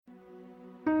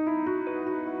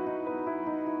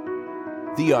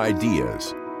The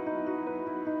ideas,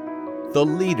 the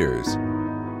leaders,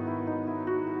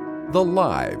 the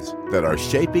lives that are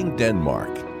shaping Denmark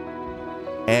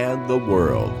and the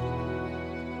world.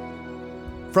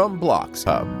 From Blocks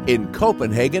Hub in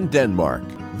Copenhagen, Denmark,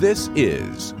 this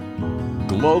is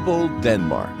Global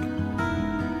Denmark.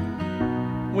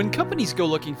 When companies go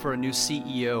looking for a new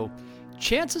CEO,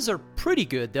 chances are pretty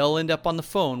good they'll end up on the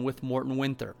phone with Morten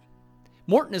Winther.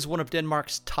 Morten is one of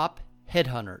Denmark's top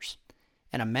headhunters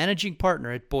and a managing partner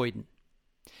at Boyden.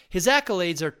 His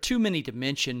accolades are too many to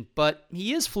mention, but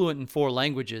he is fluent in 4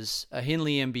 languages, a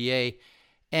Hindley MBA,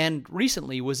 and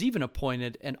recently was even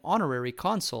appointed an honorary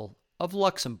consul of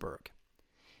Luxembourg.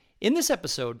 In this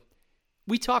episode,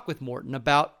 we talk with Morten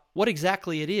about what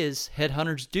exactly it is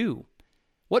headhunters do,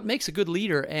 what makes a good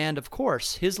leader, and, of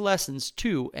course, his lessons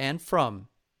to and from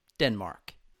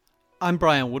Denmark. I'm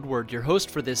Brian Woodward, your host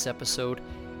for this episode,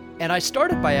 and I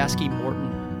started by asking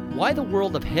Morten why the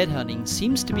world of headhunting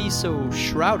seems to be so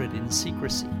shrouded in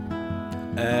secrecy.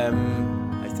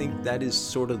 I think that is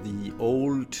sort of the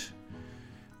old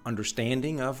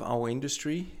understanding of our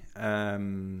industry.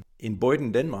 In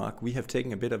Boyden, Denmark, we have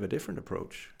taken a bit of a different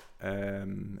approach.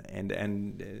 When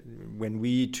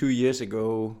we 2 years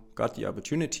ago got the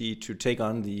opportunity to take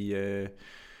on the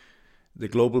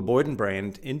global Boyden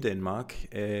brand in Denmark,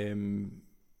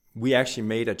 we actually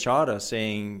made a charter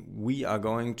saying we are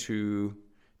going to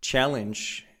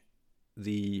challenge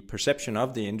the perception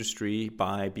of the industry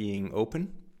by being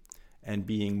open and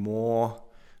being more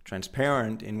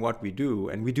transparent in what we do.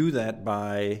 And we do that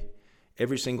by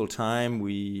every single time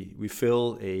we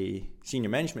fill a senior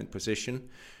management position,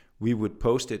 we would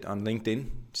post it on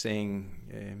LinkedIn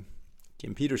saying,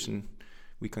 Jim Peterson,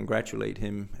 we congratulate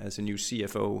him as a new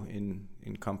CFO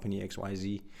in company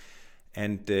XYZ.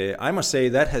 And I must say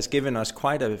that has given us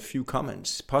quite a few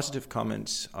comments, positive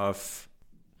comments of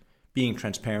being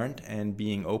transparent and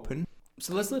being open.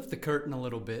 So let's lift the curtain a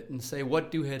little bit and say,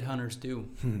 what do headhunters do?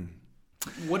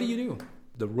 What do you do?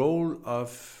 The role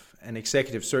of an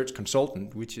executive search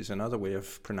consultant, which is another way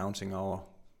of pronouncing our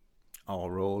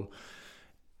role,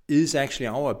 is actually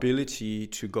our ability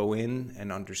to go in and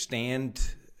understand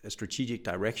a strategic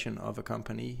direction of a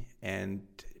company and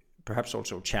perhaps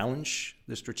also challenge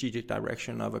the strategic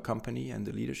direction of a company and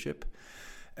the leadership.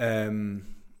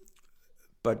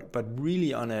 But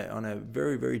really on a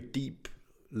very, very deep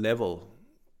level,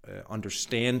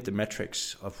 understand the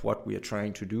metrics of what we are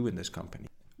trying to do in this company.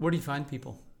 Where do you find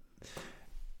people?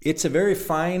 It's a very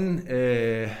fine-tuned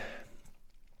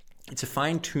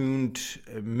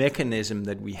mechanism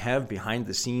that we have behind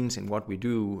the scenes in what we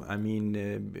do. I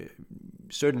mean,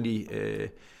 certainly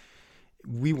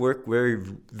we work very,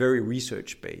 very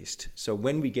research-based. So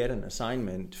when we get an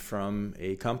assignment from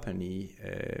a company,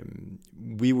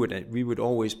 we would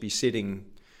always be sitting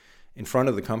in front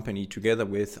of the company together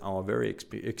with our very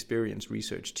experienced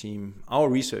research team. Our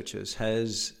researchers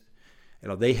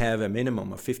they have a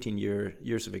minimum of 15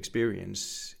 years of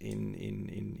experience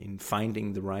in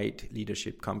finding the right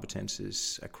leadership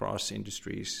competences across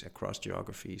industries, across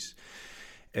geographies.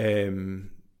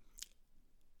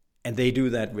 And they do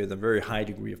that with a very high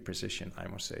degree of precision, I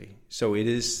must say. So it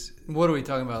is. What are we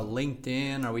talking about?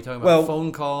 LinkedIn? Are we talking about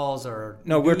phone calls or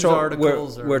news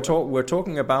articles? We're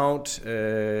talking about.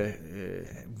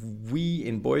 We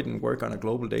in Boyden work on a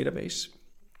global database,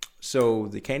 so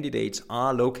the candidates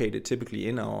are located typically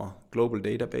in our global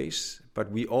database.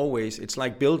 But it's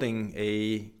like building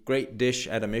a great dish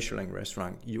at a Michelin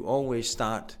restaurant. You always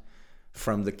start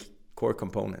from the core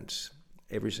components.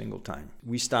 Every single time.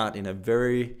 We start in a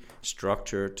very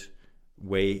structured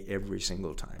way every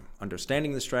single time.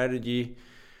 Understanding the strategy,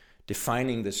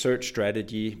 defining the search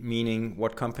strategy, meaning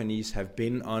what companies have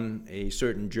been on a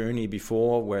certain journey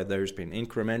before where there's been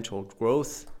incremental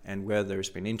growth and where there's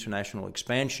been international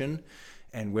expansion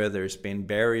and where there's been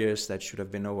barriers that should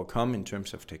have been overcome in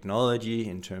terms of technology,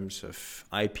 in terms of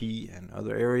IP and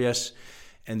other areas.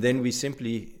 And then we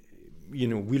simply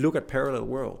we look at parallel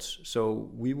worlds. So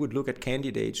we would look at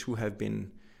candidates who have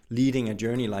been leading a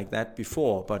journey like that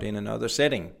before, but in another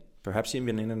setting, perhaps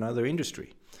even in another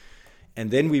industry. And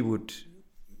then we would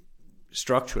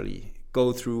structurally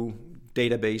go through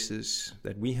databases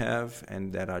that we have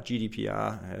and that are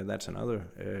GDPR. That's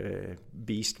another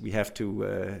beast we have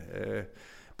to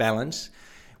balance.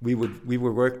 We would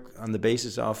work on the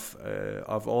basis of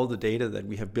all the data that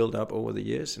we have built up over the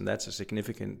years, and that's a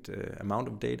significant amount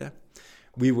of data.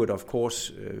 We would, of course,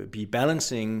 be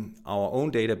balancing our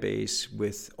own database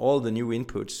with all the new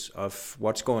inputs of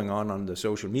what's going on the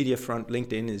social media front.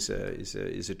 LinkedIn is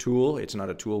a tool. It's not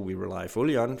a tool we rely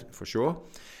fully on, for sure.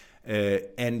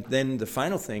 And then the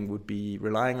final thing would be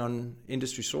relying on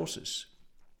industry sources.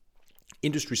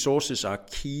 industry sources are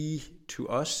key to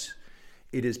us.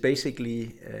 It is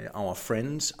basically our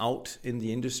friends out in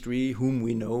the industry whom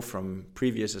we know from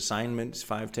previous assignments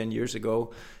 5-10 years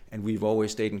ago, and we've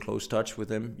always stayed in close touch with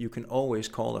them. You can always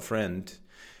call a friend.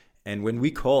 And when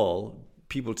we call,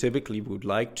 people typically would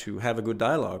like to have a good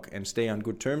dialogue and stay on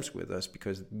good terms with us,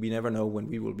 because we never know when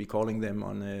we will be calling them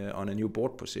on a new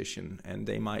board position, and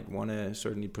they might want to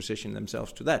certainly position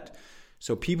themselves to that.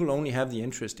 So people only have the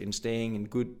interest in staying in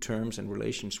good terms and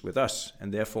relations with us,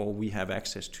 and therefore we have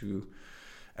access to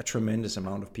a tremendous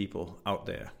amount of people out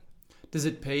there. Does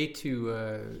it pay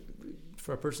to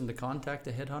for a person to contact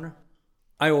a headhunter?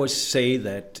 I always say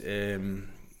that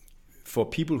for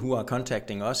people who are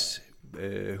contacting us,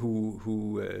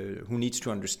 who needs to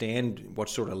understand what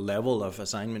sort of level of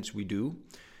assignments we do,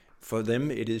 for them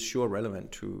it is sure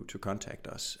relevant to contact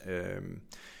us.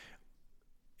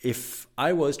 If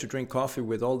I was to drink coffee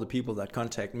with all the people that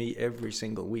contact me every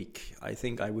single week, I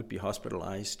think I would be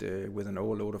hospitalized with an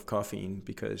overload of caffeine,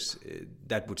 because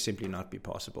that would simply not be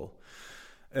possible.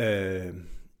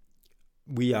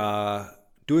 We are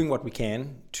doing what we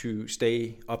can to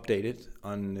stay updated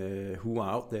on who are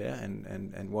out there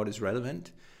and what is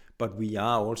relevant. But we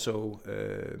are also,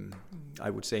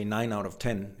 I would say 9 out of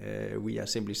 10, we are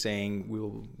simply saying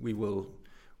we will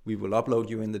upload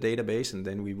you in the database, and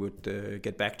then we would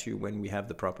get back to you when we have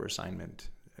the proper assignment.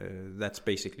 That's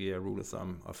basically a rule of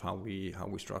thumb of how we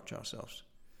structure ourselves.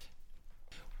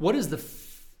 What is the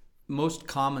most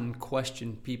common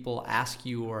question people ask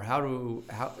you, or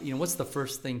what's the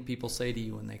first thing people say to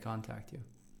you when they contact you?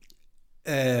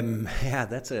 Yeah,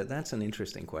 that's an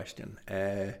interesting question.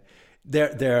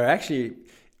 There are actually,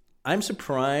 I'm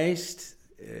surprised.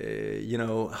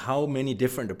 How many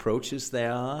different approaches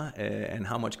there are, and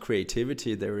how much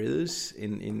creativity there is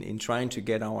in trying to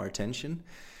get our attention.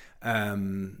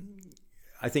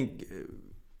 I think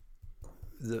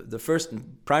the first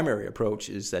primary approach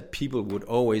is that people would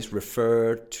always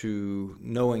refer to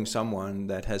knowing someone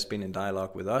that has been in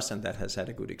dialogue with us and that has had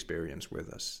a good experience with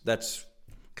us. That's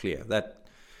clear.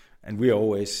 And we are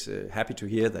always happy to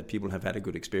hear that people have had a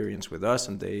good experience with us,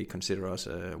 and they consider us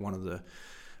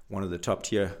one of the top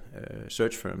tier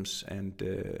search firms, and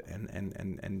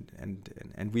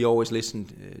we always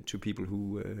listen to people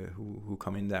who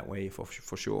come in that way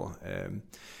for sure.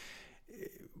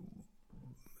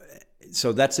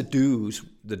 So that's the do's.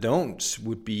 The don'ts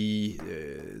would be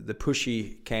the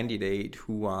pushy candidate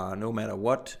who are, no matter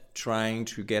what, trying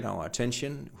to get our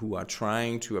attention, who are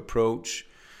trying to approach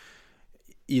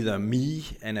either me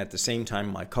and at the same time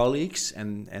my colleagues,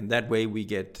 and that way we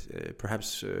get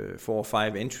perhaps 4 or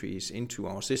 5 entries into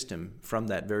our system from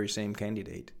that very same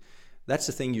candidate. That's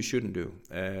the thing you shouldn't do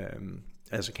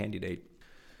as a candidate.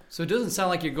 So it doesn't sound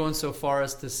like you're going so far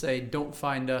as to say, don't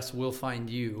find us, we'll find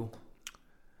you.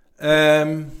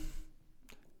 In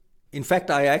fact,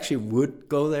 I actually would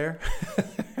go there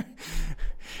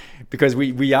because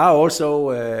we are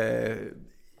also,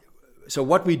 so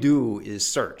what we do is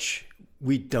search.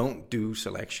 We don't do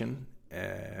selection,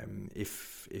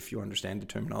 if you understand the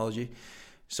terminology.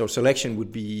 So selection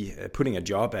would be putting a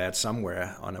job ad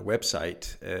somewhere on a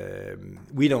website.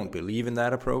 We don't believe in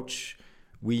that approach.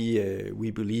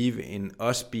 We believe in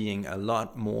us being a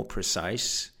lot more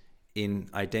precise in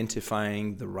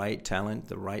identifying the right talent,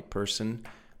 the right person,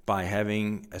 by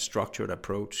having a structured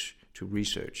approach to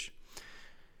research.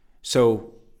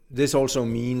 So this also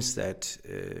means that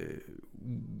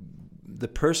the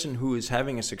person who is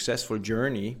having a successful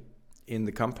journey in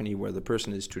the company where the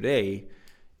person is today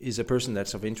is a person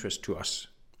that's of interest to us.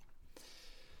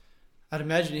 I'd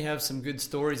imagine you have some good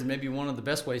stories, and maybe one of the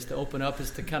best ways to open up is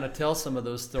to kind of tell some of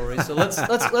those stories. So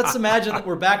let's imagine that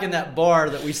we're back in that bar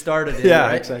that we started in. Yeah,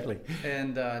 right? Exactly.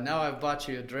 And now I've bought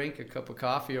you a drink, a cup of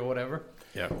coffee or whatever.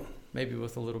 Yeah. Maybe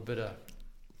with a little bit of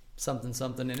something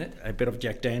in it. A bit of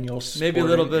Jack Daniels. Maybe a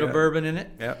little bit of bourbon in it.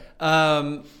 Yeah.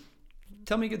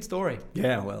 Tell me a good story.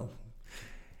 Yeah, well,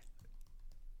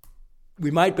 we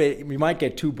might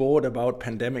get too bored about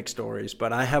pandemic stories,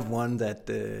 but I have one that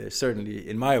certainly,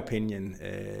 in my opinion,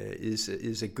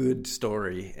 is a good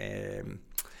story.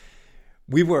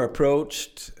 We were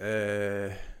approached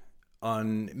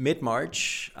on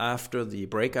mid-March after the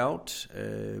breakout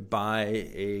by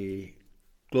a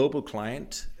global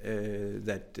client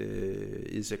that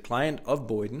is a client of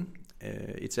Boyden.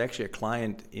 It's actually a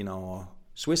client in our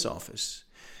Swiss office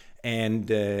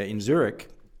and in Zurich.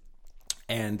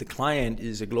 And the client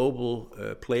is a global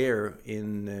player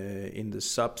in the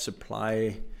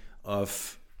sub-supply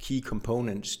of key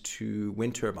components to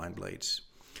wind turbine blades.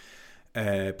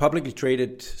 Publicly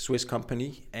traded Swiss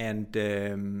company, and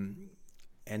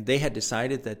they had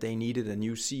decided that they needed a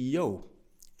new CEO.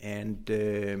 And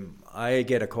I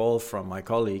get a call from my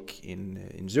colleague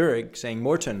in Zurich saying,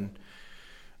 Morten,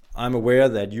 I'm aware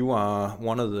that you are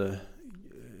one of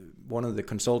the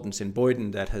consultants in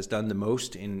Boyden that has done the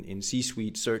most in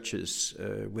C-suite searches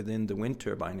within the wind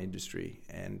turbine industry,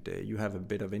 and you have a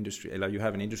bit of industry. You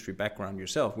have an industry background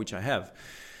yourself, which I have.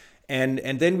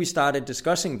 And then we started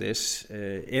discussing this.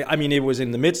 It was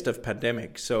in the midst of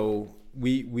pandemic, so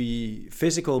we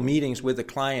physical meetings with the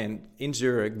client in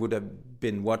Zurich would have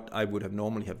been what I would have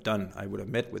normally have done. I would have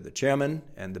met with the chairman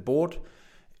and the board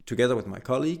together with my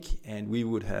colleague, and we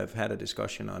would have had a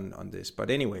discussion on this. But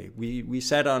anyway, we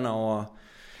sat on our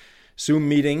Zoom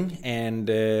meeting, and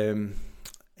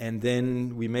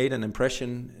then we made an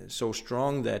impression so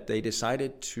strong that they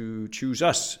decided to choose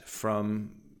us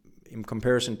in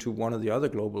comparison to one of the other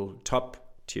global top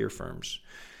tier firms.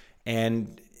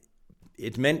 And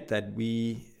it meant that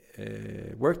we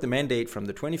worked the mandate from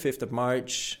the 25th of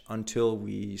March until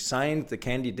we signed the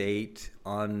candidate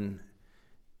on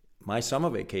my summer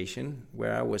vacation,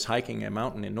 where I was hiking a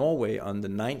mountain in Norway on the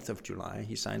 9th of July.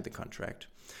 He signed the contract.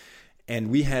 And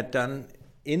we had done,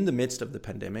 in the midst of the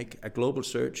pandemic, a global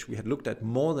search. We had looked at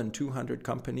more than 200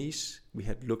 companies. We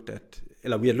had looked at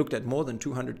more than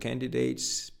 200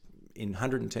 candidates in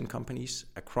 110 companies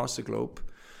across the globe.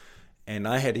 And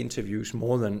I had interviews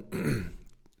more than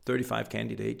 35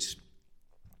 candidates,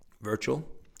 virtual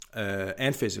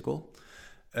and physical.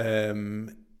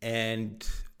 And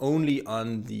only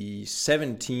on the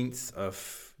 17th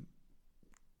of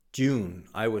June,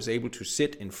 I was able to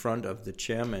sit in front of the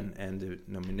chairman and the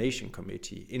nomination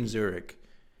committee in Zurich,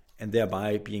 and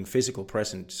thereby being physical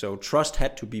present. So trust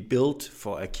had to be built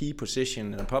for a key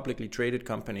position in a publicly traded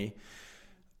company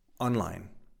online.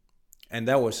 And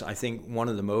that was, I think, one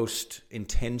of the most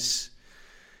intense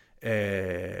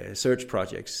search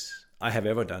projects I have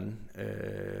ever done,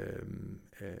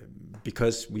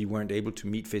 because we weren't able to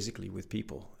meet physically with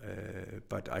people.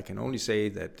 But I can only say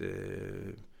that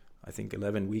I think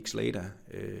 12 weeks later,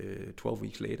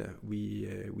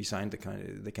 we signed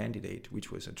the candidate,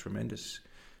 which was a tremendous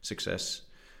success.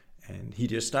 And he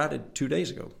just started 2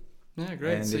 days ago. Yeah,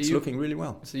 great. And it's looking really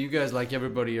well. So you guys, like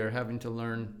everybody, are having to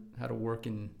learn how to work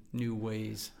in new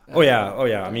ways. Oh yeah.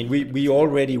 I mean, we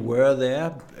already were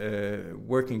there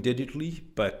working digitally,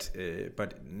 but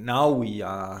now we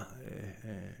are.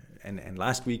 And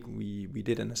last week we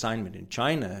did an assignment in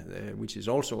China, which is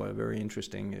also a very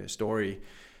interesting story.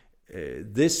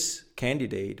 This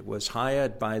candidate was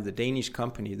hired by the Danish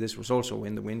company. This was also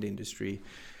in the wind industry.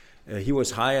 He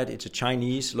was hired. It's a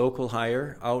Chinese local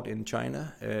hire out in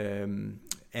China,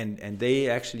 and they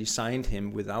actually signed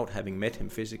him without having met him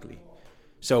physically.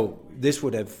 So this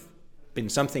would have been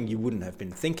something you wouldn't have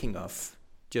been thinking of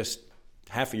just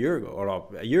half a year ago or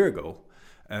a year ago,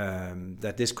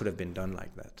 that this could have been done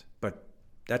like that. But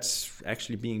that's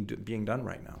actually being done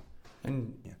right now.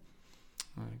 And yeah.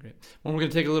 All right, great. Well, we're going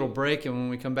to take a little break, and when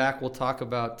we come back, we'll talk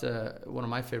about one of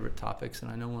my favorite topics, and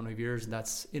I know one of yours, and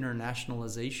that's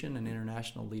internationalization and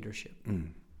international leadership.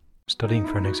 Studying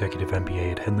for an executive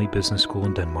MBA at Henley Business School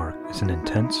in Denmark is an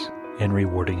intense and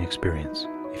rewarding experience.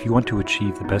 If you want to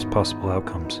achieve the best possible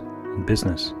outcomes in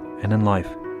business and in life,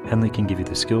 Henley can give you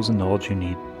the skills and knowledge you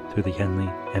need through the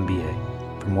Henley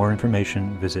MBA. For more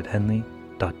information, visit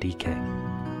henley.dk.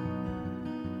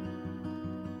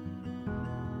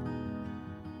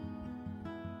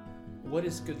 What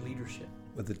is good leadership?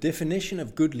 Well, the definition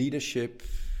of good leadership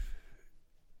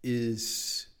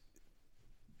is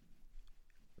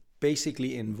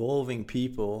basically involving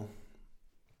people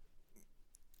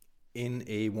in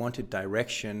a wanted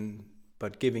direction,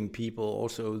 but giving people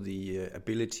also the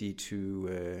ability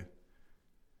to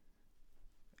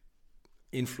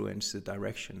influence the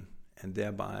direction, and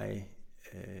thereby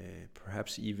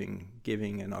perhaps even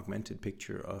giving an augmented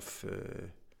picture of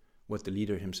what the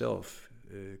leader himself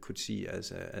could see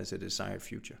as a desired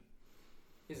future.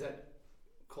 Is that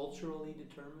culturally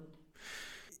determined?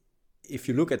 If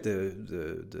you look at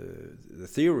the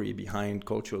theory behind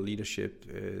cultural leadership,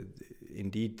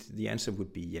 indeed the answer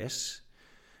would be yes.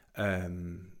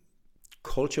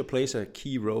 Culture plays a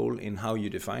key role in how you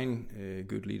define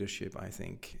good leadership, I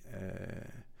think.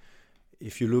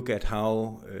 If you look at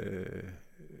how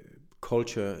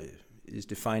culture is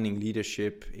defining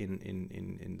leadership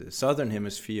in the southern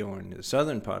hemisphere or in the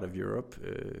southern part of Europe,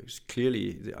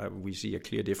 clearly we see a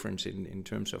clear difference in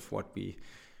terms of what we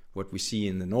see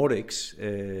in the Nordics,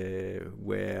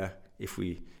 where if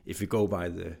we go by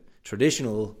the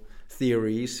traditional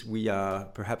theories, we are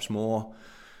perhaps more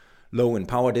low in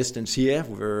power distance here,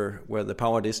 where the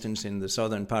power distance in the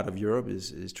southern part of Europe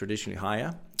is traditionally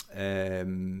higher.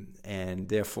 and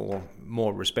therefore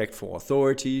more respect for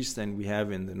authorities than we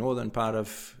have in the northern part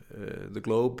of the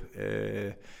globe.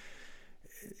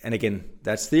 And again,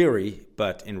 that's theory,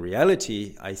 but in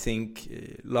reality, I think,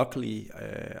 luckily,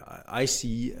 I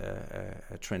see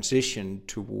a transition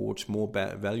towards more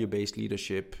value-based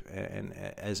leadership and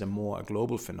as a more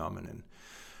global phenomenon,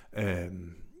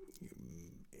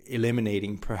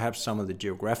 eliminating perhaps some of the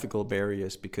geographical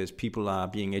barriers because people are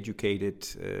being educated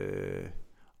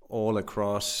all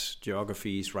across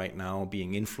geographies right now,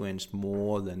 being influenced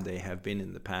more than they have been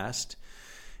in the past.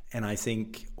 And I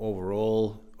think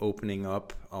overall, opening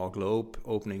up our globe,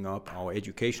 opening up our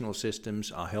educational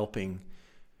systems are helping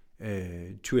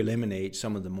to eliminate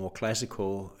some of the more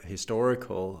classical,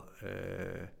 historical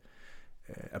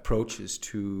approaches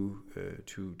to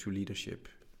leadership.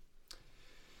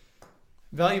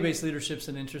 Value-based leadership is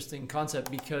an interesting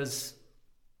concept because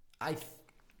I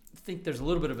think there's a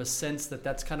little bit of a sense that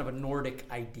that's kind of a Nordic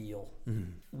ideal.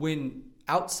 Mm-hmm. When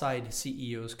outside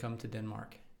CEOs come to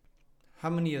Denmark, how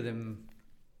many of them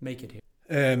make it here?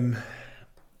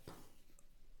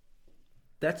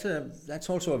 That's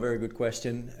also a very good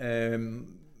question.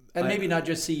 And maybe not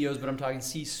just CEOs, but I'm talking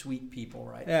C-suite people,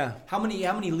 right? Yeah. How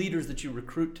many leaders that you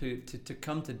recruit to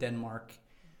come to Denmark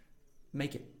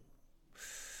make it?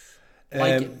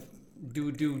 Like it.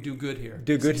 Do good here.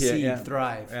 Do good Succeed, here. Yeah.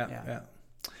 Thrive. Yeah.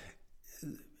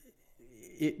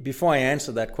 Before I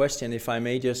answer that question, if I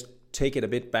may just take it a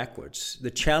bit backwards,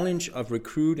 the challenge of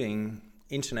recruiting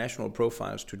international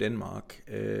profiles to Denmark,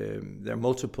 there are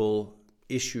multiple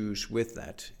issues with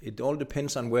that. It all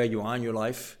depends on where you are in your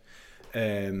life.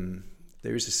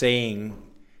 There is a saying,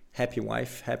 happy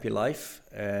wife, happy life,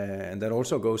 and that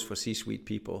also goes for C-suite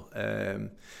people.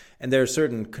 And there are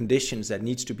certain conditions that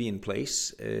needs to be in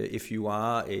place. If you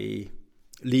are a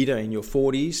leader in your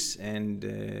 40s, and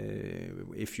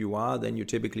if you are, then you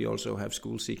typically also have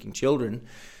school-seeking children.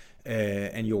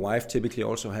 And your wife typically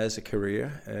also has a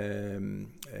career,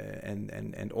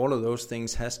 and all of those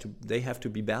things have to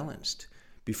be balanced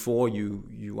before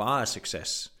you are a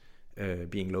success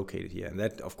being located here, and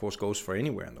that of course goes for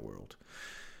anywhere in the world.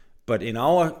 But in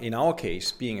our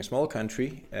case, being a small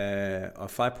country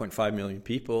of 5.5 million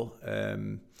people,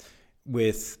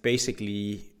 with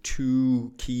basically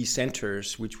two key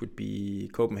centers, which would be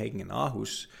Copenhagen and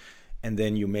Aarhus. And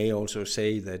then you may also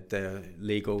say that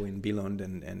Lego in Billund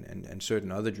and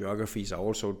certain other geographies are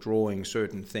also drawing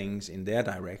certain things in their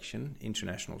direction,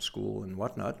 international school and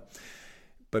whatnot.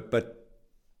 But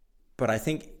I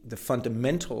think the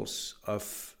fundamentals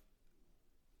of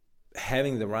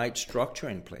having the right structure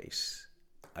in place,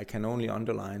 I can only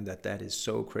underline that is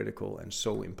so critical and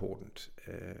so important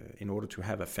in order to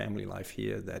have a family life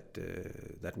here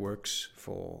that works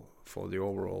for the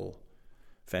overall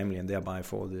family and thereby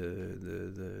for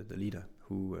the leader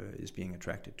who is being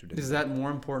attracted to this. Is that more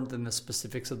important than the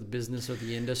specifics of the business or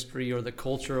the industry or the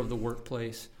culture of the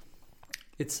workplace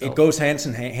itself? It goes hand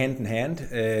in hand.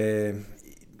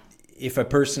 If a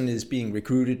person is being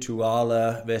recruited to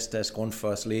Arla, Vestas,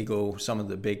 Grundfos, Lego, some of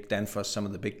the big Danfoss, some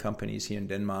of the big companies here in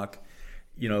Denmark,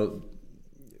 the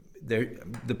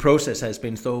process has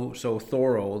been so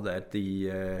thorough that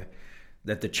the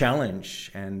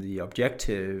challenge and the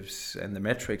objectives and the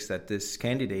metrics that this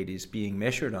candidate is being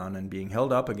measured on and being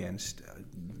held up against,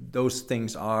 those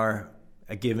things are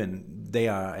a given. They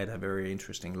are at a very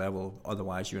interesting level.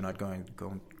 Otherwise, you're not going to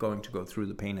go through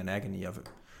the pain and agony of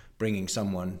bringing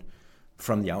someone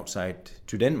from the outside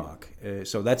to Denmark.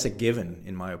 So that's a given,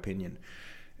 in my opinion.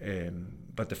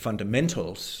 But the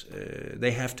fundamentals,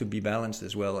 they have to be balanced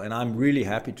as well. And I'm really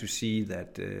happy to see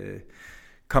that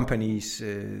companies,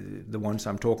 the ones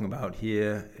I'm talking about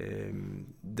here,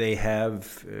 they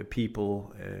have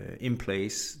people in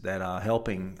place that are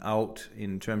helping out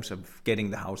in terms of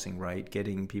getting the housing right,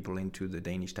 getting people into the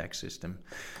Danish tax system,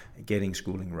 getting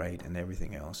schooling right, and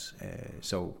everything else.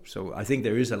 So I think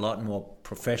there is a lot more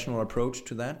professional approach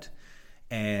to that.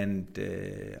 And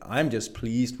I'm just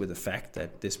pleased with the fact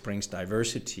that this brings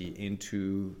diversity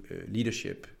into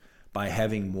leadership by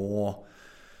having more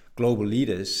global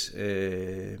leaders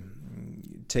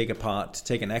take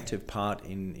an active part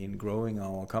in growing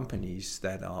our companies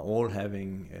that are all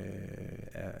having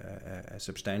a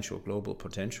substantial global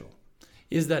potential.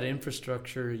 Is that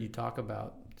infrastructure you talk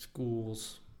about,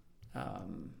 schools,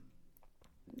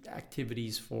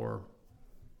 activities for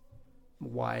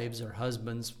wives or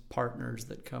husbands, partners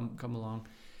that come along,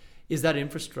 is that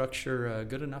infrastructure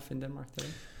good enough in Denmark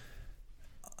today?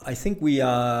 I think we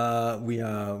are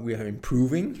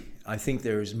improving. I think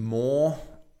there is more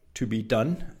to be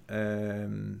done.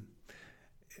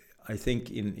 I think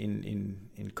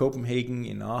in Copenhagen,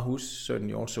 in Aarhus,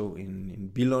 certainly also in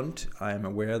Billund, I am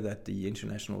aware that the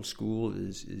international school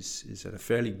is at a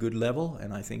fairly good level,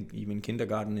 and I think even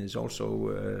kindergarten is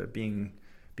also being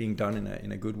done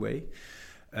in a good way.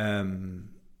 I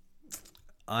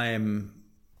am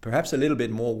perhaps a little bit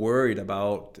more worried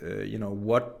about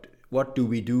what do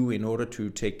we do in order to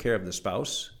take care of the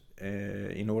spouse,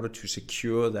 in order to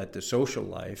secure that the social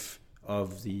life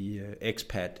of the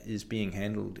expat is being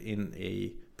handled in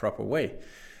a proper way.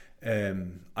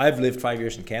 I've lived 5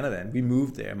 years in Canada, and we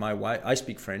moved there. My wife, I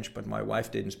speak French, but my wife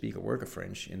didn't speak a word of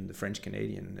French in the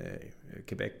French-Canadian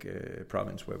Quebec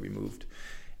province where we moved.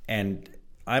 And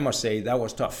I must say that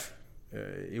was tough.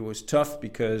 It was tough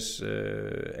because,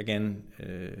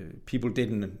 people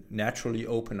didn't naturally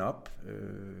open up.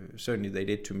 Certainly they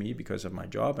did to me because of my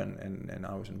job, and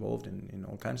I was involved in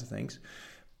all kinds of things.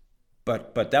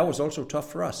 But that was also tough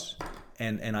for us.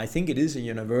 And I think it is a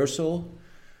universal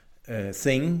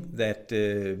thing that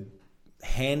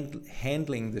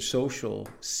handling the social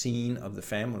scene of the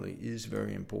family is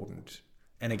very important.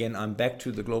 And again, I'm back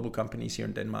to the global companies here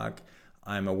in Denmark.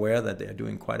 I'm aware that they're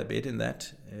doing quite a bit in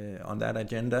that on that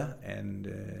agenda, and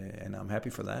I'm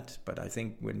happy for that. But I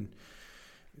think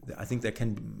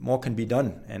more can be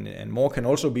done, and more can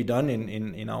also be done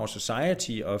in our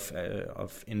society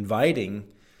of inviting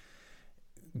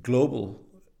global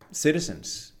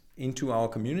citizens into our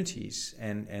communities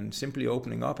and simply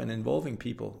opening up and involving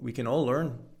people. We can all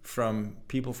learn from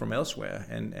people from elsewhere,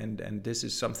 and this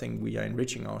is something we are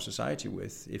enriching our society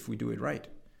with if we do it right.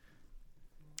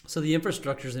 So the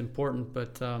infrastructure is important,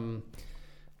 but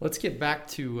let's get back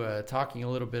to talking a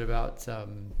little bit about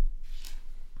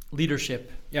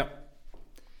leadership. Yeah.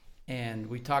 And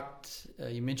we talked,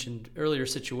 you mentioned earlier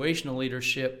situational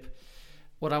leadership.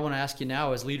 What I want to ask you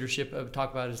now is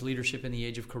talk about is leadership in the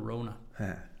age of Corona,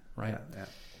 right? Yeah.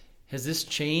 Has this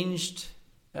changed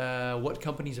what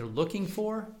companies are looking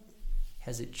for?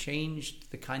 Has it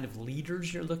changed the kind of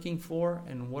leaders you're looking for?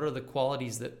 And what are the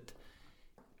qualities that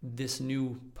this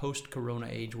new post-Corona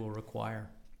age will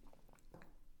require?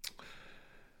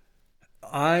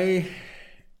 My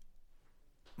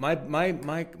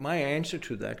answer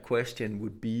to that question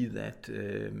would be that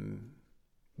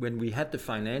when we had the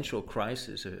financial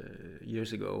crisis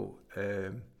years ago,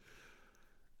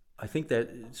 I think that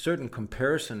certain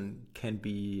comparison can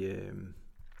be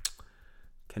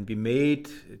made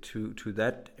to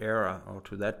that era or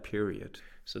to that period.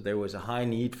 So there was a high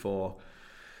need for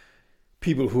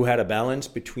people who had a balance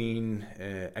between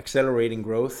accelerating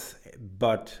growth,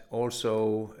 but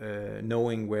also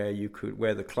knowing where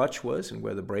the clutch was and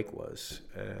where the brake was.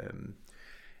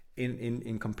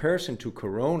 In comparison to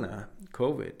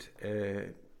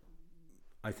COVID,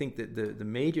 I think that the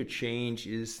major change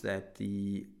is that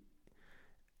the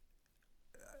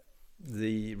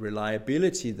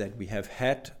reliability that we have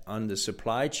had on the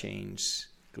supply chains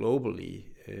globally,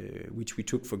 which we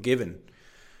took for given,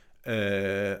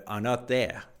 are not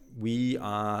there. We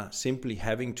are simply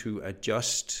having to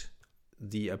adjust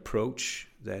the approach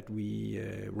that we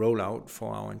roll out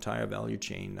for our entire value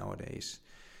chain nowadays.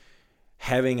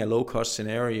 Having a low-cost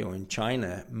scenario in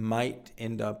China might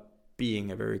end up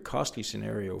being a very costly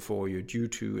scenario for you due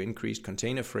to increased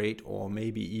container freight, or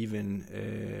maybe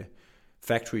even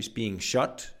factories being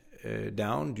shut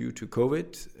down due to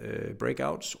COVID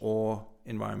breakouts or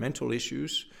environmental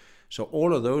issues. So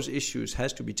all of those issues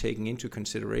has to be taken into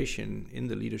consideration in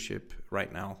the leadership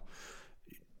right now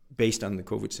based on the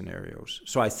COVID scenarios.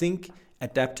 So I think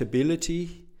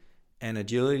adaptability and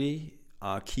agility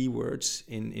are key words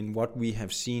in what we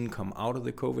have seen come out of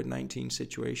the COVID-19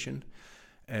 situation.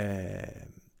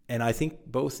 And I think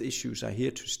both issues are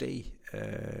here to stay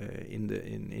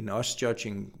in us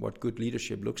judging what good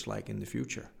leadership looks like in the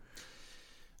future.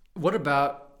 What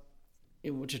about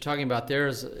what you're talking about there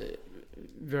is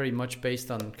very much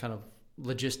based on kind of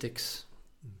logistics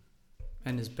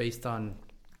and is based on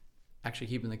actually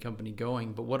keeping the company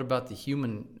going. But what about the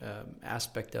human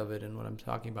aspect of it? And what I'm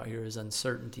talking about here is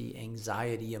uncertainty,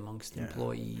 anxiety amongst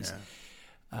employees.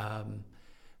 Yeah.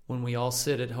 When we all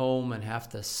sit at home and have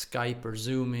to Skype or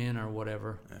Zoom in or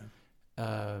whatever,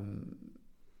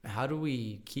 how do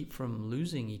we keep from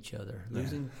losing each other,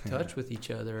 losing touch with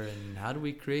each other? And how do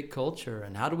we create culture?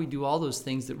 And how do we do all those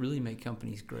things that really make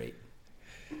companies great?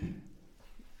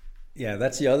 Yeah,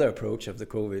 that's the other approach of the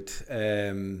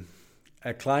COVID.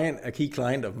 A key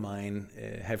client of mine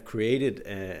have created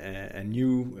a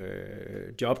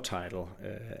new job title,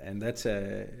 and that's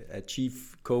a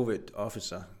chief COVID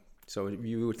officer. So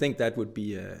you would think that would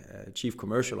be a chief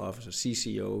commercial officer,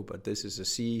 CCO, but this is a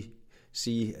C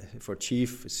for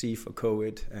chief, C for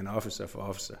COVID, and officer for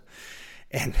officer.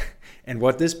 and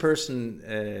what this person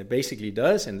basically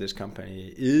does in this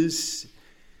company is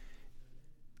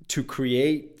to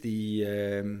create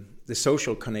the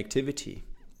social connectivity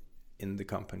in the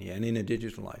company and in a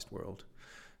digitalized world.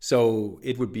 So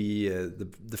it would be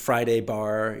the Friday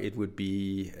bar. It would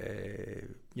be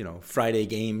Friday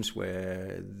games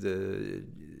where the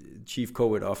chief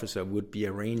COVID officer would be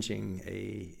arranging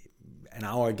an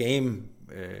hour game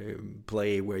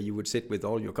play where you would sit with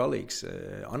all your colleagues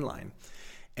online.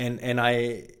 And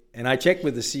I checked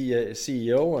with the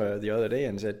CEO the other day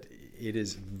and said it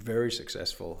is very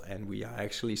successful, and we are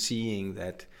actually seeing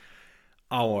that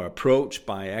our approach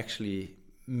by actually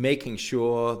making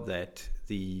sure that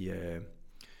the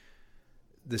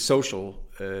social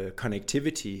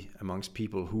connectivity amongst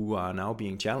people who are now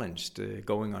being challenged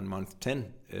going on month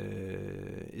 10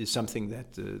 is something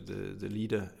that the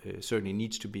leader certainly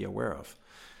needs to be aware of.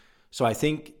 So I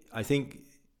think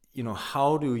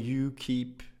how do you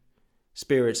keep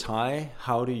spirits high?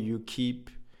 How do you keep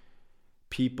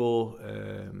people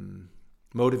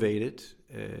motivated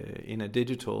in a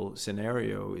digital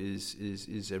scenario is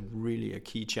really a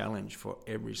key challenge for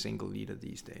every single leader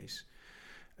these days.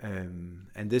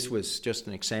 And this was just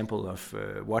an example of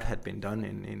what had been done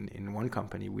in one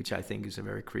company, which I think is a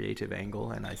very creative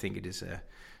angle, and I think it is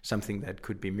something that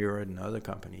could be mirrored in other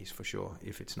companies for sure,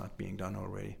 if it's not being done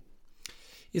already.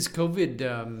 Is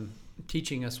COVID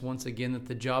teaching us once again that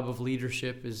the job of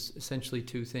leadership is essentially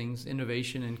two things,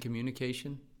 innovation and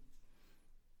communication?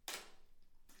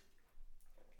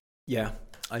 Yeah,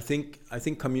 I think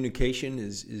communication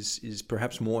is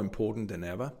perhaps more important than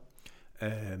ever.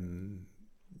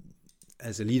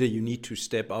 As a leader, you need to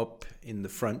step up in the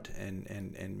front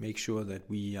and make sure that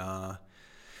we're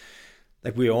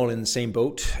all in the same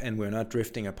boat and we're not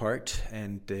drifting apart.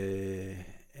 And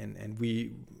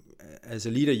we, as a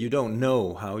leader, you don't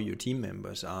know how your team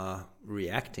members are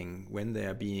reacting when they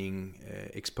are being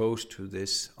exposed to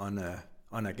this on a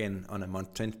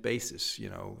month-to-month basis.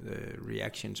 The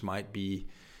reactions might be,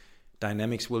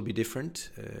 dynamics will be different.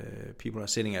 People are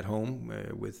sitting at home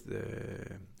with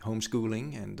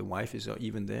homeschooling, and the wife is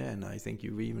even there. And I think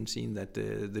you've even seen that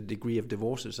the degree of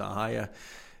divorces are higher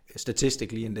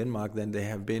statistically in Denmark than they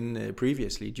have been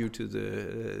previously due to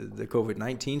the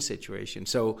COVID-19 situation.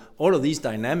 So all of these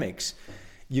dynamics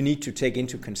you need to take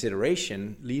into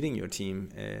consideration leading your team.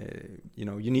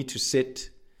 You need to sit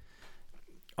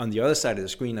on the other side of the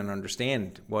screen and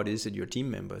understand what is it your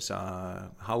team members are,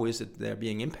 how is it they're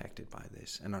being impacted by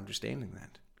this, and understanding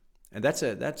that. And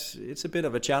it's a bit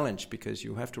of a challenge because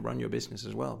you have to run your business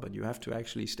as well, but you have to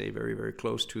actually stay very, very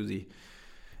close to the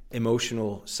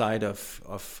emotional side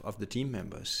of the team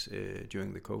members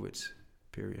during the COVID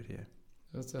period here.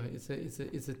 It's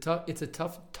a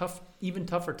tough, even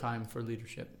tougher time for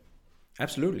leadership.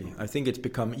 Absolutely, I think it's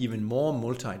become even more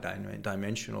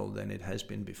multi-dimensional than it has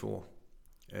been before.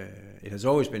 It has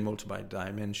always been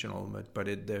multi-dimensional,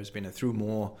 but there's been a few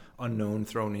more unknown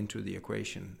thrown into the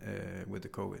equation with the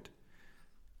COVID.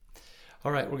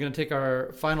 All right, we're going to take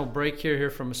our final break here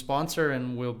from a sponsor,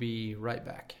 and we'll be right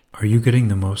back. Are you getting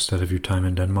the most out of your time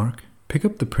in Denmark? Pick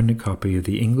up the printed copy of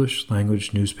the English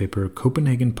language newspaper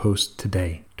Copenhagen Post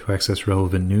today to access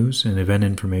relevant news and event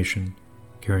information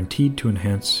guaranteed to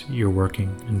enhance your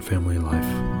working and family life.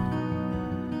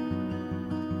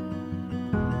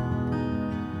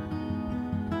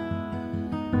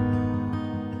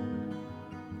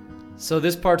 So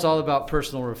this part's all about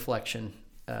personal reflection.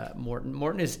 Morten.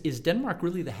 Morten, is Denmark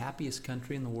really the happiest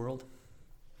country in the world?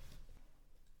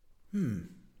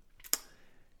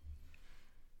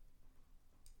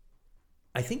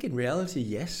 I think in reality,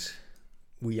 yes,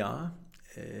 we are.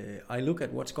 I look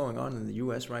at what's going on in the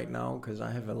US right now because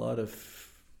I have a lot of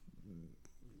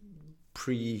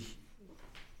pre-history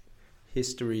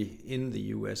in the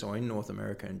US or in North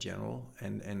America in general.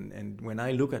 And when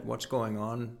I look at what's going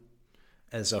on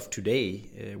as of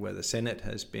today, where the Senate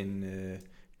has been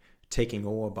taking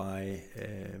over by,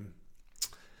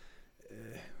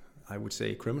 I would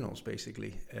say, criminals,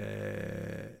 basically.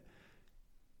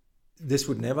 This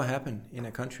would never happen in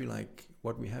a country like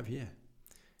what we have here.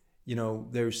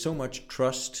 There is so much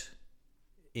trust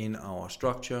in our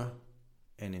structure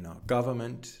and in our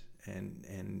government,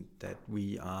 and that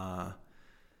we are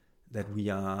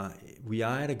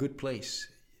at a good place.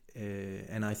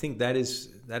 And I think that is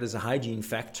a hygiene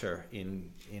factor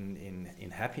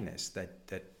in happiness,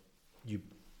 that you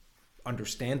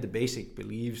understand the basic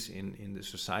beliefs in the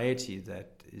society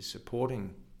that is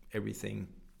supporting everything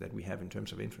that we have in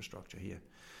terms of infrastructure here.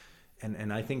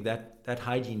 And I think that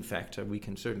hygiene factor, we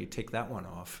can certainly take that one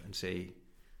off and say,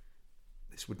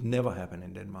 this would never happen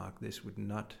in Denmark. This would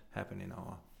not happen in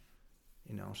our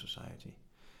in our society.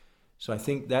 So I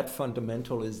think that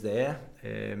fundamental is there.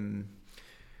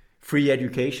 Free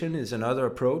education is another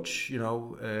approach.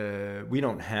 We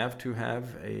don't have to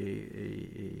have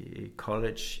a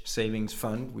college savings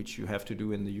fund, which you have to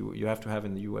do you have to have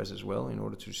in the U.S. as well, in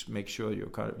order to make sure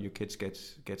your kids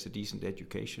gets a decent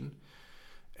education.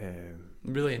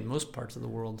 Really, in most parts of the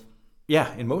world.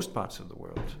 Yeah, in most parts of the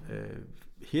world.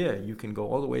 Here, you can go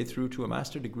all the way through to a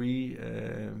master degree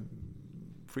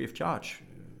free of charge.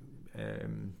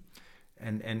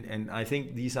 And I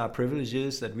think these are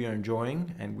privileges that we are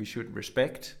enjoying and we should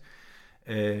respect.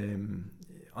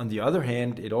 On the other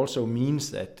hand, it also means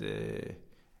that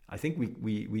I think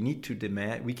we need to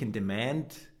demand, we can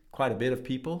demand quite a bit of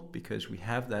people because we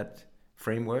have that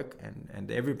framework, and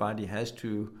everybody has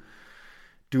to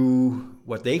do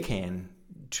what they can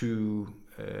to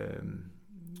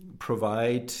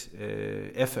provide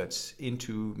efforts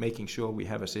into making sure we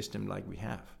have a system like we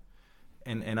have.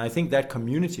 And I think that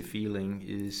community feeling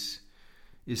is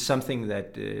something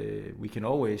that we can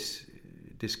always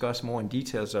discuss more in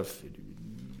details of.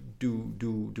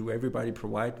 Do everybody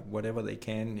provide whatever they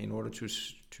can in order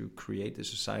to create the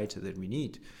society that we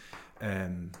need?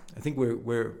 I think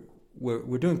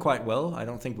we're doing quite well. I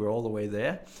don't think we're all the way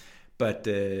there, but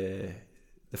the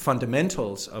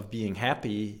fundamentals of being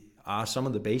happy are some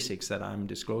of the basics that I'm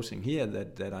disclosing here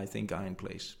that I think are in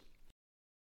place.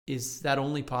 Is that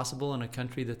only possible in a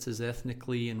country that's as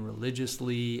ethnically and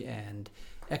religiously and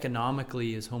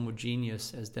economically as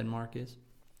homogeneous as Denmark is?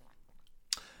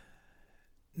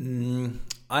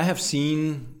 I have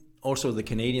seen also the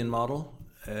Canadian model,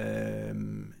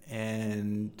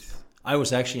 and I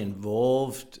was actually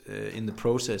involved in the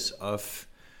process of.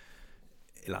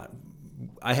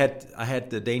 I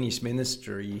had the Danish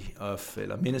Minister of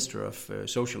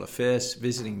Social Affairs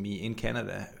visiting me in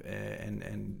Canada,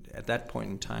 and at that point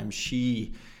in time,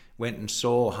 she went and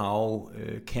saw how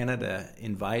Canada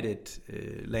invited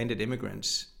landed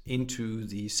immigrants into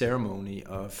the ceremony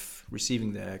of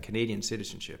receiving their Canadian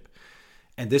citizenship,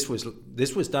 and this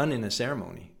was done in a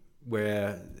ceremony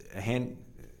where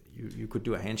you could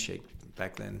do a handshake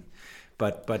back then.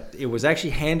 But it was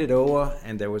actually handed over,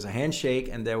 and there was a handshake,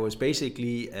 and there was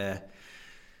basically,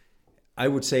 I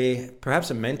would say,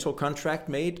 perhaps a mental contract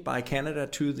made by Canada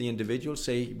to the individual,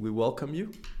 say, we welcome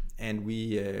you, and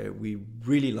we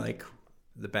really like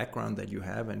the background that you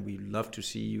have, and we love to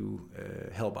see you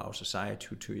help our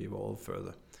society to evolve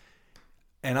further.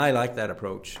 And I like that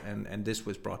approach, and this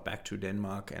was brought back to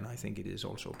Denmark, and I think it is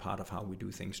also part of how we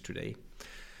do things today.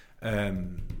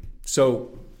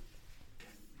 So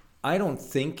I don't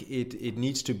think it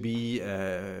needs to be.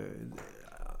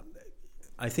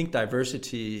 I think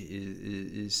diversity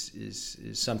is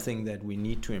something that we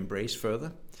need to embrace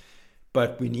further,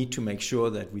 but we need to make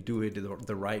sure that we do it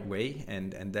the right way,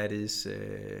 and that is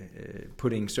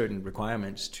putting certain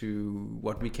requirements to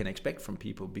what we can expect from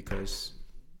people, because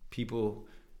people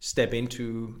step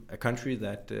into a country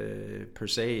that per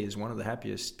se is one of the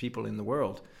happiest people in the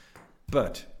world.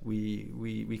 But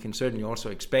we can certainly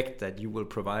also expect that you will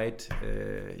provide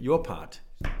your part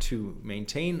to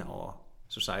maintain our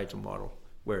societal model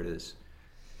where it is.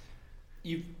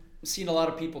 You've seen a lot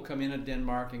of people come into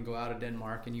Denmark and go out of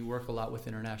Denmark, and you work a lot with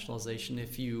internationalization.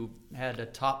 If you had a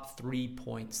top 3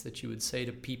 points that you would say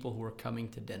to people who are coming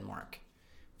to Denmark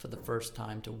for the first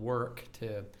time to work,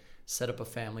 to set up a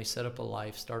family, set up a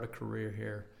life, start a career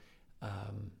here,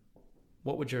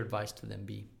 what would your advice to them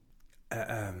be?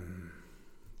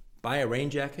 Buy a rain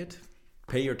jacket,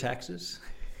 pay your taxes,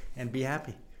 and be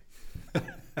happy.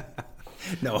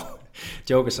 No,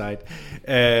 joke aside.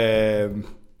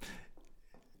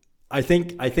 I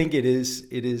think it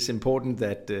is important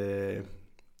that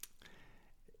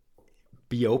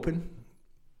be open.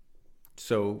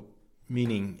 So,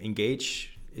 meaning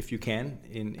engage if you can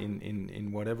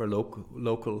in whatever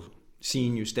local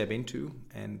scene you step into,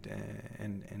 and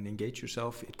engage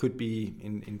yourself. It could be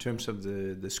in terms of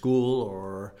the school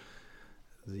or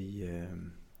the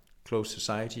close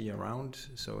society around,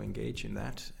 so engage in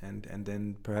that, and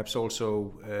then perhaps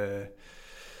also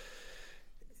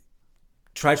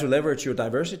try to leverage your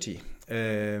diversity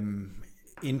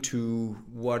into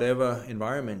whatever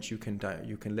environment you can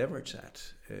leverage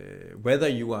that. Whether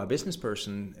you are a business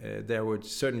person, there would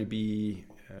certainly be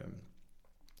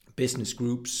business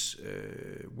groups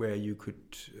where you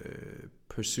could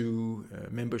pursue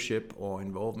membership or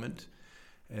involvement.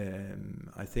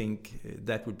 I think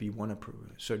that would be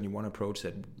certainly one approach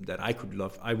that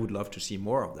I would love to see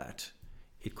more of that.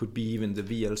 It could be even the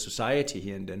VL Society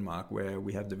here in Denmark, where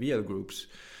we have the VL groups,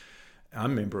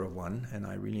 I'm a member of one, and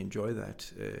I really enjoy that.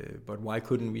 But why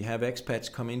couldn't we have expats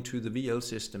come into the VL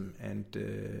system and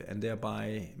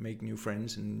thereby make new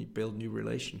friends and build new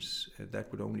relations? That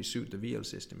would only suit the VL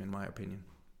system, in my opinion.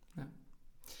 Yeah.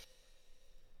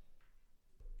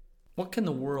 What can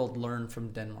the world learn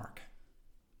from Denmark?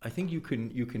 I think you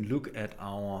can look at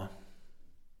our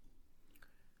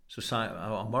society,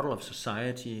 our model of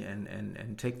society,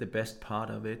 and take the best part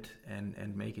of it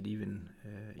and make it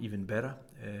even better.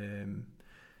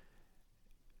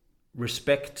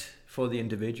 Respect for the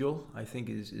individual, I think,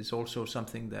 is also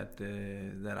something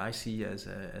that I see as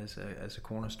a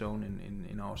cornerstone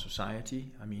in our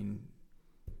society. I mean,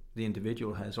 the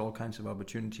individual has all kinds of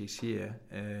opportunities here.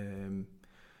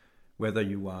 Whether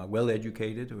you are well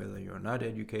educated, whether you are not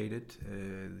educated,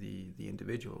 the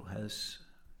individual has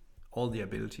all the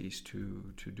abilities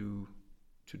to do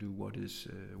what is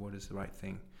the right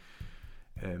thing.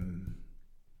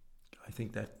 I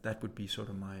think that would be sort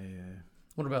of my.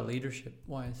 What about leadership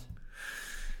wise?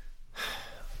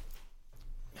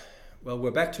 Well,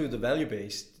 we're back to the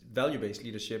value-based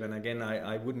leadership, and again,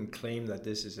 I wouldn't claim that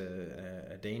this is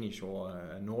a Danish or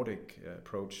a Nordic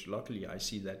approach. Luckily, I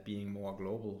see that being more a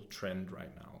global trend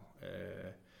right now,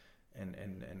 and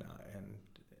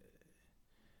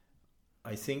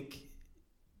I think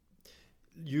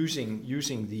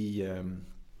using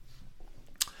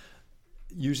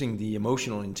the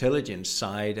emotional intelligence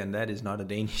side, and that is not a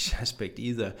Danish aspect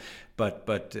either, but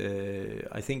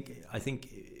I think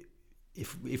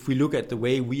if we look at the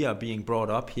way we are being brought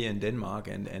up here in Denmark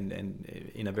and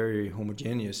in a very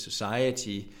homogeneous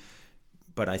society,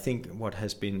 but I think what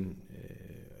has been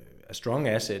a strong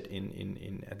asset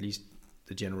in at least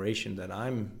the generation that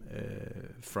I'm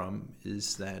from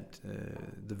is that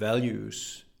the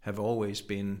values have always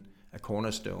been a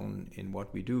cornerstone in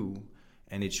what we do,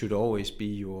 and it should always be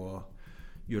your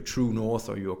true north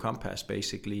or your compass,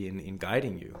 basically, in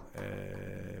guiding you,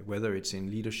 whether it's in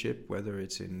leadership, whether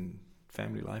it's in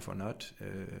family life or not.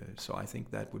 So I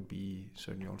think that would be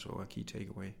certainly also a key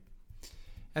takeaway.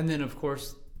 And then, of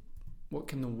course, what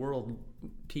can the world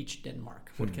teach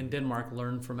Denmark? What can Denmark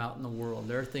learn from out in the world?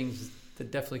 There are things that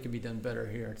definitely can be done better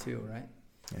here too, right?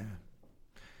 Yeah.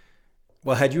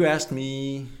 Well, had you asked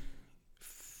me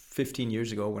 15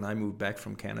 years ago when I moved back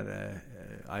from Canada,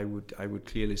 I would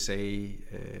clearly say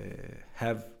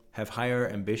have higher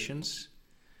ambitions,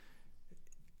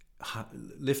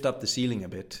 lift up the ceiling a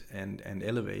bit, and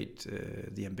elevate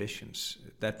the ambitions.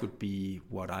 That would be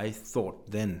what I thought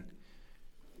then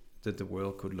that the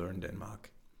world could learn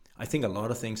Denmark. I think a lot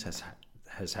of things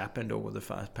has happened over the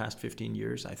past 15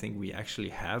 years. I think we actually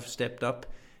have stepped up,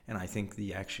 and I think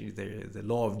the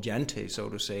law of Jante, so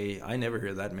to say, I never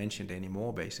hear that mentioned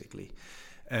anymore, basically.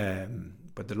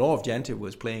 But the law of Jante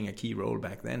was playing a key role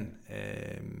back then.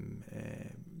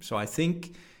 So I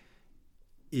think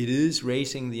it is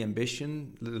raising the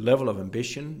ambition, the level of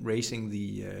ambition, raising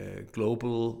the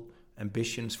global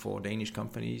ambitions for Danish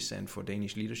companies and for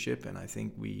Danish leadership, and I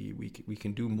think we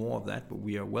can do more of that. But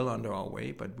we are well under our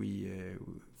way. But we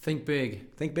think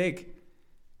big. Think big.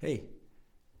 Hey,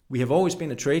 we have always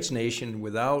been a trades nation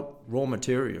without raw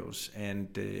materials,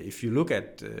 and if you look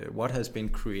at what has been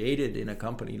created in a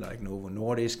company like Novo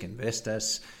Nordisk, in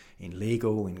Vestas, in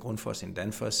Lego, in Grundfos, in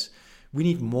Danfoss, we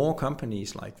need more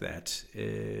companies like that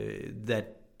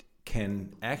that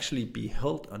can actually be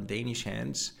held on Danish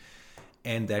hands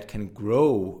and that can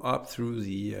grow up through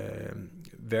the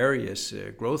various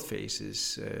growth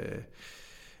phases.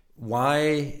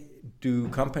 Why do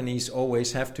companies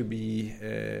always have to be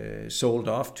sold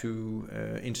off to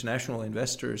international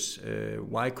investors?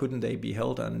 Why couldn't they be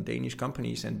held on Danish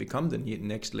companies and become the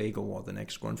next Lego or the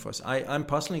next Grundfos? I'm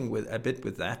puzzling a bit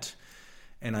with that.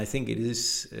 And I think it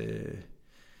is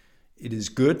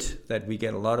good that we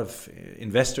get a lot of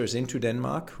investors into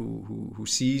Denmark who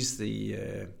sees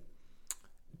the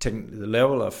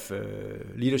level of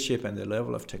leadership and the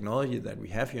level of technology that we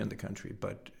have here in the country.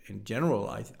 But in general,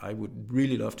 I would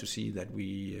really love to see that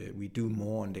we do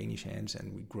more on Danish hands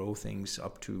and we grow things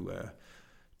up to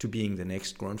being the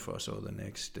next Grundfos or the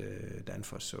next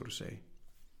Danfoss, so to say.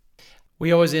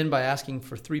 We always end by asking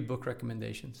for 3 book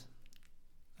recommendations.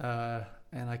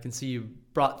 And I can see you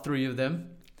brought 3 of them.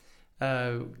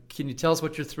 Can you tell us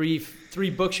what your three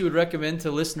books you would recommend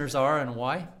to listeners are and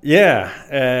why? Yeah.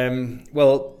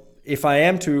 Well, if I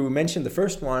am to mention the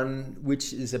first one,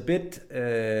 which is a bit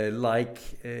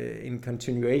in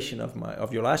continuation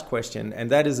of your last question, and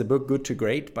that is the book Good to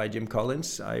Great by Jim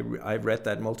Collins. I've read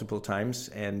that multiple times,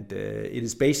 and it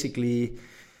is basically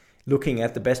looking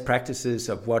at the best practices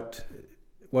of what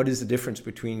what is the difference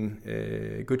between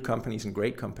good companies and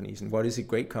great companies, and what is it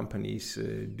great companies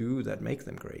do that make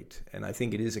them great? And I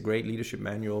think it is a great leadership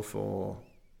manual for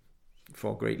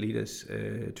great leaders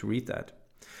to read that.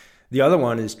 The other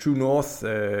one is True North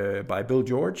by Bill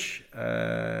George.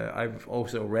 I've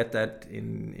also read that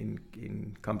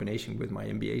in combination with my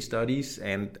MBA studies,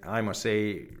 and I must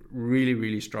say, really,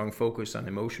 really strong focus on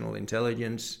emotional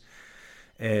intelligence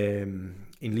in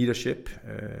leadership.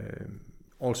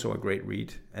 Also a great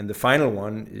read. And the final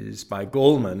one is by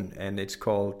Goleman, and it's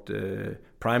called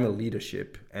Primal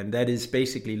Leadership. And that is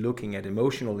basically looking at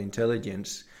emotional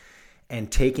intelligence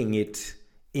and taking it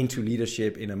into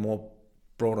leadership in a more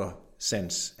broader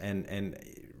sense. And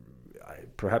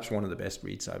perhaps one of the best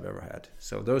reads I've ever had.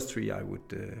 So those three I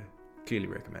would clearly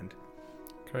recommend.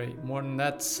 Great. Morten,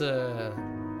 that's a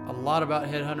lot about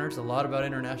headhunters, a lot about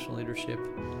international leadership,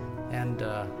 and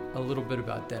a little bit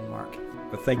about Denmark.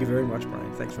 But thank you very much,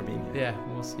 Brian. Thanks for being here.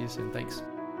 Yeah, we'll see you soon. Thanks.